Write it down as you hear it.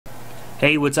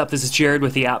Hey, what's up? This is Jared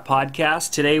with the App Podcast.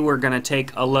 Today we're going to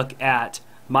take a look at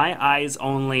My Eyes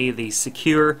Only, the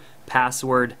Secure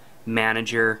Password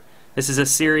Manager. This is a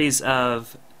series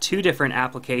of two different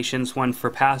applications, one for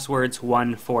passwords,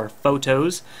 one for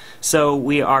photos. So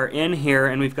we are in here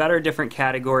and we've got our different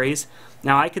categories.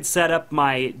 Now I could set up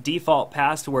my default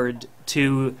password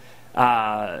to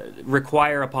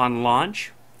require upon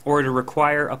launch, or to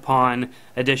require upon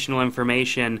additional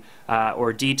information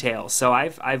or details. So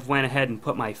I've went ahead and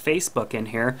put my Facebook in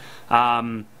here,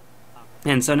 and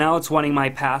so now it's wanting my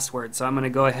password. So I'm going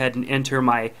to go ahead and enter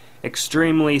my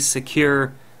extremely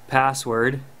secure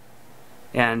password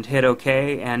and hit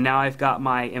OK, and now I've got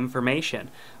my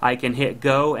information. I can hit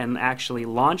go and actually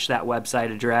launch that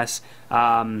website address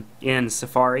in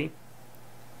Safari.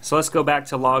 So let's go back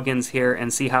to logins here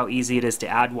and see how easy it is to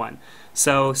add one.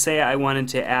 So say I wanted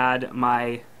to add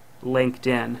my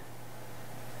LinkedIn.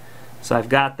 So I've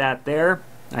got that there.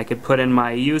 I could put in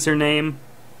my username,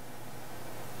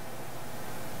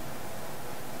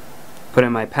 put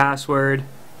in my password,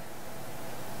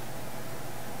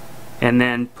 and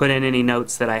then put in any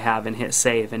notes that I have and hit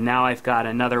save. And now I've got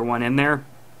another one in there.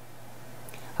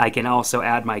 I can also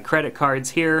add my credit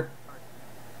cards here.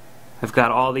 I've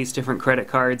got all these different credit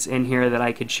cards in here that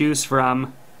I could choose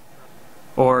from,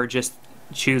 or just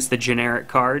choose the generic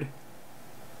card.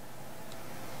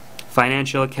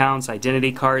 Financial accounts,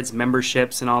 identity cards,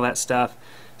 memberships, and all that stuff.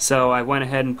 So I went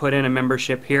ahead and put in a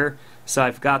membership here. So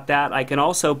I've got that. I can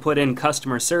also put in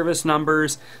customer service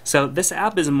numbers. So this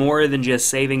app is more than just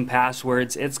saving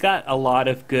passwords. It's got a lot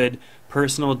of good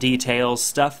personal details,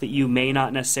 stuff that you may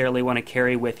not necessarily want to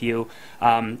carry with you.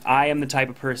 I am the type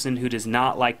of person who does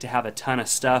not like to have a ton of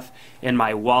stuff in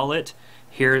my wallet.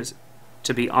 Here's,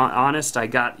 to be honest, I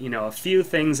got a few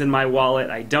things in my wallet.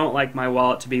 I don't like my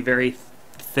wallet to be very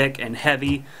thick and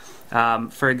heavy.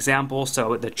 For example,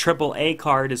 so the AAA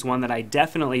card is one that I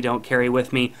definitely don't carry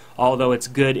with me, although it's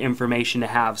good information to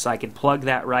have. So I could plug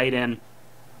that right in.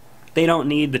 They don't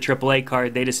need the AAA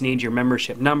card, they just need your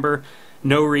membership number.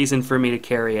 No reason for me to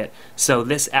carry it. So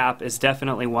this app is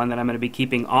definitely one that I'm going to be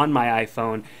keeping on my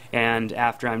iPhone, and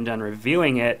after I'm done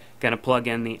reviewing it, going to plug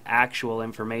in the actual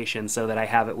information so that I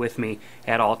have it with me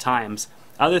at all times.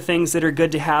 Other things that are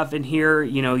good to have in here,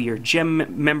 your gym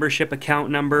membership account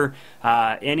number,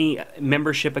 any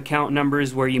membership account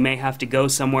numbers where you may have to go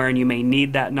somewhere and you may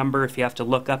need that number if you have to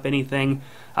look up anything,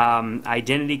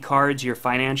 identity cards, your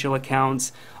financial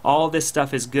accounts. All this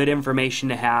stuff is good information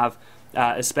to have,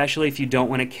 especially if you don't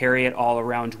want to carry it all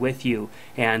around with you.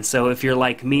 And so if you're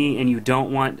like me and you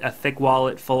don't want a thick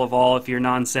wallet full of all of your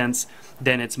nonsense,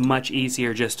 then it's much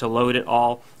easier just to load it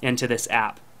all into this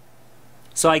app.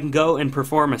 So I can go and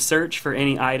perform a search for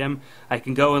any item. I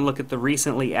can go and look at the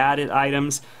recently added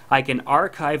items. I can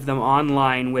archive them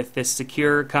online with this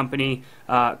secure company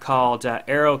called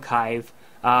Archive,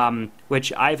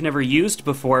 which I've never used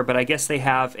before, but I guess they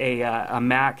have a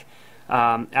Mac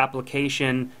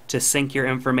application to sync your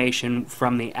information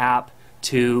from the app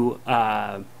to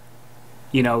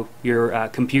your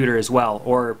computer as well,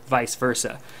 or vice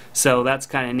versa. So that's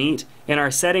kind of neat. In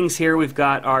our settings here, we've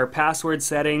got our password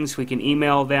settings. We can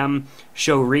email them,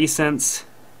 show recents,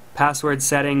 password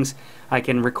settings. I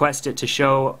can request it to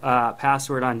show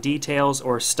password on details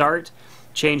or start,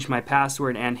 change my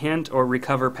password and hint, or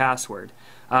recover password.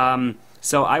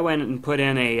 So I went and put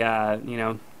in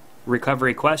a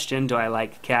recovery question. Do I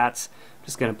like cats? I'm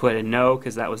just going to put in no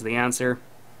because that was the answer.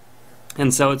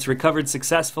 And so it's recovered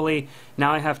successfully.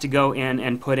 Now I have to go in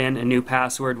and put in a new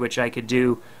password, which I could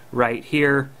do right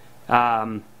here.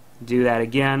 Do that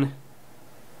again.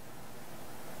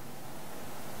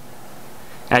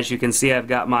 As you can see, I've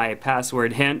got my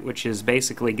password hint, which is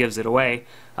basically gives it away.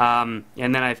 And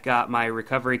then I've got my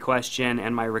recovery question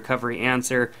and my recovery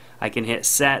answer. I can hit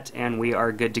set and we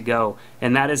are good to go.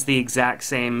 And that is the exact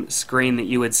same screen that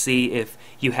you would see if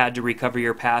you had to recover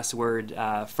your password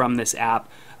from this app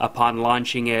upon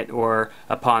launching it, or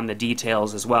upon the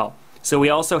details as well. So we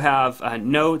also have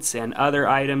notes and other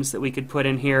items that we could put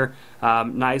in here.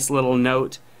 Nice little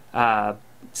note,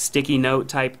 sticky note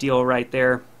type deal right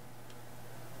there.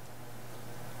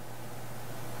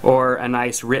 Or a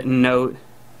nice written note.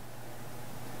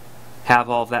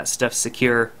 Have all of that stuff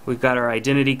secure. We've got our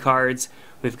identity cards,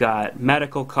 we've got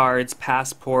medical cards,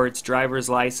 passports, driver's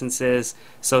licenses,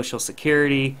 social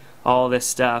security, all this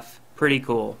stuff. Pretty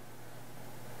cool.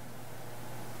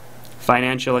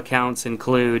 Financial accounts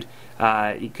include,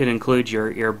 you could include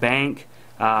your bank.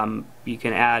 You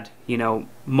can add,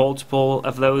 multiple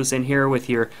of those in here with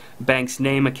your bank's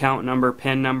name, account number,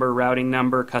 PIN number, routing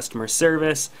number, customer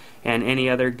service, and any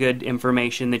other good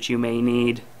information that you may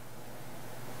need.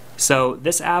 So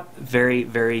this app, very,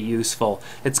 very useful.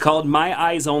 It's called My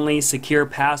Eyes Only Secure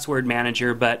Password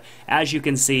Manager, but as you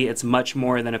can see, it's much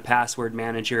more than a password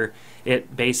manager.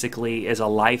 It basically is a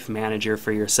life manager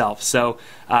for yourself. So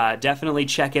definitely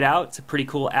check it out. It's a pretty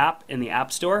cool app in the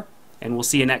App Store, and we'll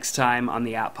see you next time on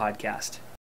the App Podcast.